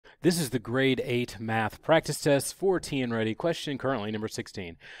This is the grade 8 math practice test for TNReady. Question currently number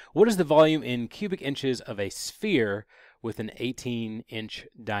 16. What is the volume in cubic inches of a sphere with an 18-inch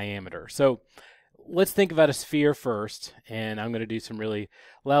diameter? So let's think about a sphere first, and I'm going to do some really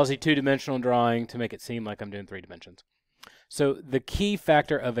lousy two-dimensional drawing to make it seem like I'm doing 3 dimensions. So the key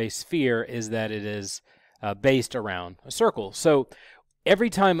factor of a sphere is that it is based around a circle. So every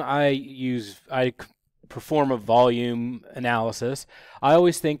time I perform a volume analysis, I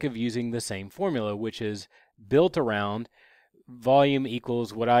always think of using the same formula, which is built around volume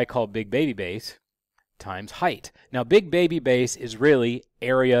equals what I call big baby base times height. Now, big baby base is really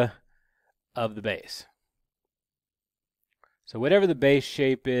area of the base. So whatever the base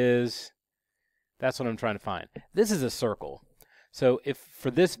shape is, that's what I'm trying to find. This is a circle. So if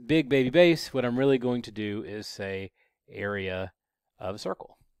for this big baby base, what I'm really going to do is say area of a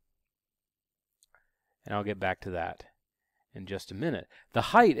circle. And I'll get back to that in just a minute. The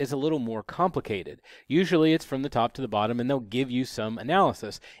height is a little more complicated. Usually it's from the top to the bottom, and they'll give you some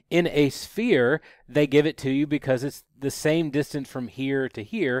analysis. In a sphere, they give it to you because it's the same distance from here to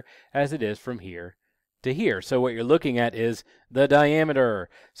here as it is from here to here. So what you're looking at is the diameter.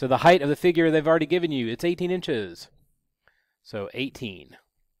 So the height of the figure they've already given you, it's 18 inches. So 18.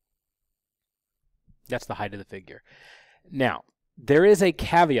 That's the height of the figure. Now, there is a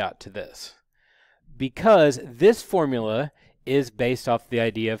caveat to this, because this formula is based off the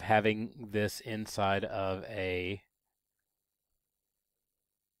idea of having this inside of a,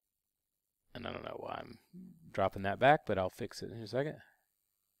 and I don't know why I'm dropping that back, but I'll fix it in a second.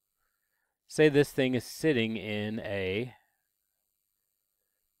 Say this thing is sitting in a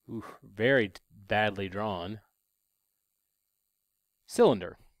very badly drawn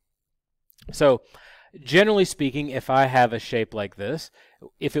cylinder. So generally speaking, if I have a shape like this,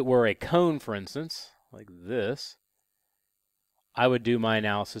 if it were a cone, for instance, like this, I would do my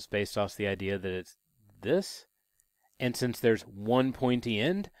analysis based off the idea that it's this, and since there's one pointy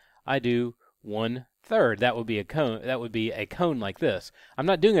end, I do 1/3. That would be a cone. That would be a cone like this. I'm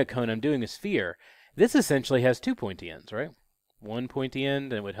not doing a cone, I'm doing a sphere. This essentially has 2 pointy ends, right? One pointy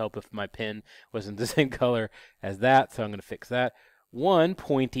end, and it would help if my pen wasn't the same color as that, so I'm going to fix that. One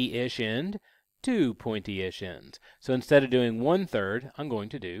pointy-ish end, 2 pointy-ish ends. So instead of doing 1/3, I'm going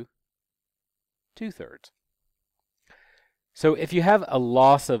to do 2/3. So if you have a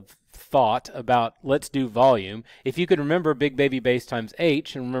loss of thought about let's do volume, if you could remember big baby base times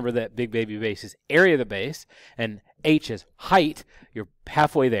h, and remember that big baby base is area of the base, and h is height, you're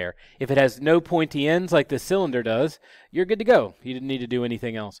halfway there. If it has no pointy ends like this cylinder does, you're good to go. You didn't need to do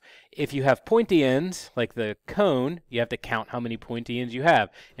anything else. If you have pointy ends, like the cone, you have to count how many pointy ends you have.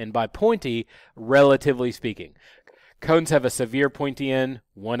 And by pointy, relatively speaking. Cones have a severe pointy end,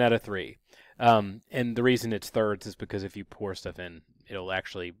 1 out of 3. And the reason it's thirds is because if you pour stuff in, it'll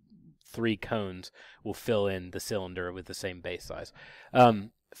actually, 3 cones will fill in the cylinder with the same base size.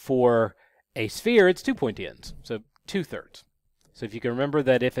 For a sphere, it's 2 pointy ends, so 2/3. So if you can remember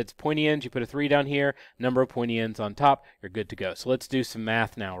that if it's pointy ends, you put a 3 down here, number of pointy ends on top, you're good to go. So let's do some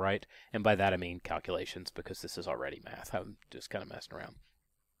math now, right? And by that I mean calculations, because this is already math. I'm just kind of messing around.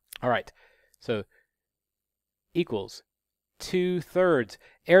 All right, so equals 2/3.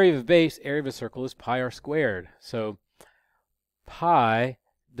 Area of a base, area of a circle is pi r squared. So pi,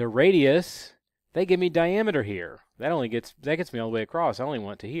 the radius, they give me diameter here. That gets me all the way across. I only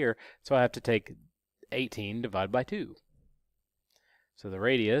want to here, so I have to take 18 divided by 2. So the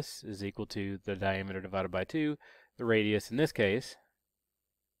radius is equal to the diameter divided by 2. The radius in this case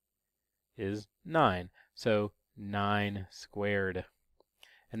is 9. So 9 squared.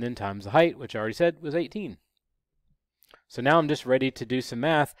 And then times the height, which I already said was 18. So now I'm just ready to do some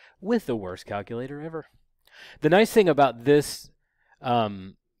math with the worst calculator ever. The nice thing about this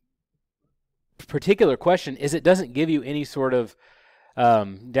particular question is it doesn't give you any sort of,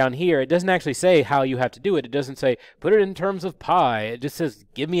 down here, it doesn't actually say how you have to do it. It doesn't say, put it in terms of pi. It just says,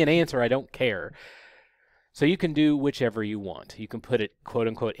 give me an answer, I don't care. So you can do whichever you want. You can put it, quote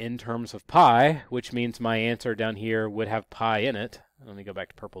unquote, in terms of pi, which means my answer down here would have pi in it. Let me go back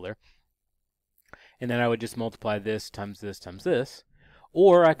to purple there. And then I would just multiply this times this times this.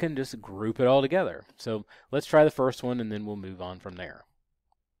 Or I can just group it all together. So let's try the first one, and then we'll move on from there.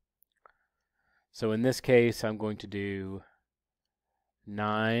 So in this case, I'm going to do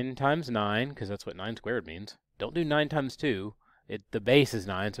 9 times 9, because that's what 9 squared means. Don't do 9 times 2. The base is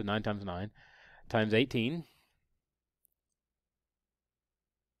 9, so 9 times 9, times 18.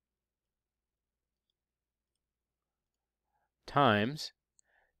 Times,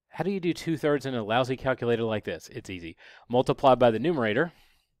 how do you do 2/3 in a lousy calculator like this? It's easy. Multiply by the numerator,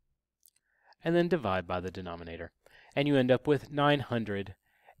 and then divide by the denominator. And you end up with 980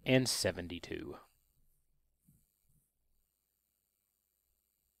 and 72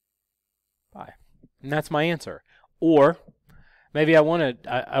 pi. And that's my answer. Or maybe I want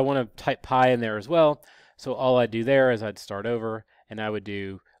to type pi in there as well. So all I'd do there is I'd start over and I would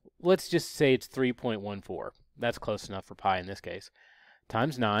do, let's just say it's 3.14. That's close enough for pi in this case.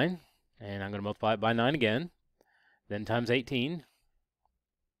 Times 9, and I'm going to multiply it by 9 again. Then times 18.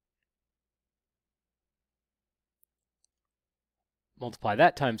 Multiply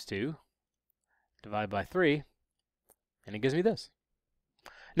that times 2. Divide by 3. And it gives me this.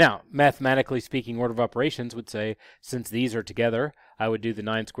 Now, mathematically speaking, order of operations would say, since these are together, I would do the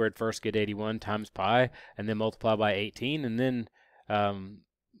 9 squared first, get 81 times pi, and then multiply by 18, and then,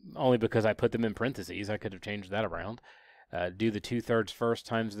 only because I put them in parentheses, I could have changed that around. Do the 2/3 first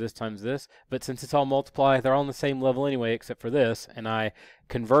times this, but since it's all multiply, they're all on the same level anyway, except for this, and I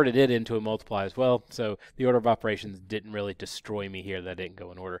converted it into a multiply as well, so the order of operations didn't really destroy me here. That didn't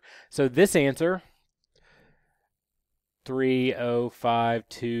go in order. So this answer,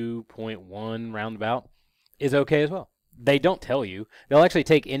 3052.1 roundabout, is okay as well. They don't tell you. They'll actually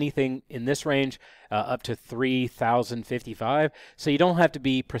take anything in this range up to 3055, so you don't have to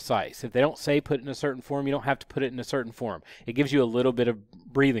be precise. If they don't say put it in a certain form, you don't have to put it in a certain form. It gives you a little bit of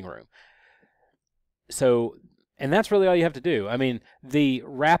breathing room. So, and that's really all you have to do. I mean, the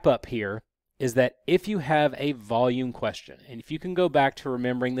wrap up here is that if you have a volume question, and if you can go back to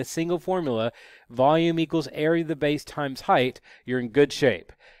remembering the single formula, volume equals area of the base times height, you're in good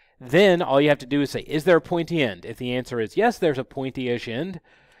shape. Then all you have to do is say, is there a pointy end? If the answer is yes, there's a pointy-ish end.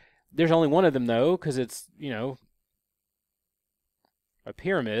 There's only one of them, though, because it's, you know, a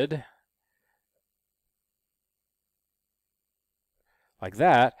pyramid like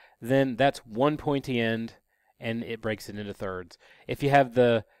that. Then that's one pointy end, and it breaks it into thirds. If you have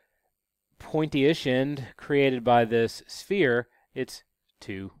the pointy-ish end created by this sphere, it's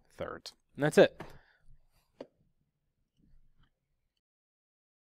 2/3. And that's it.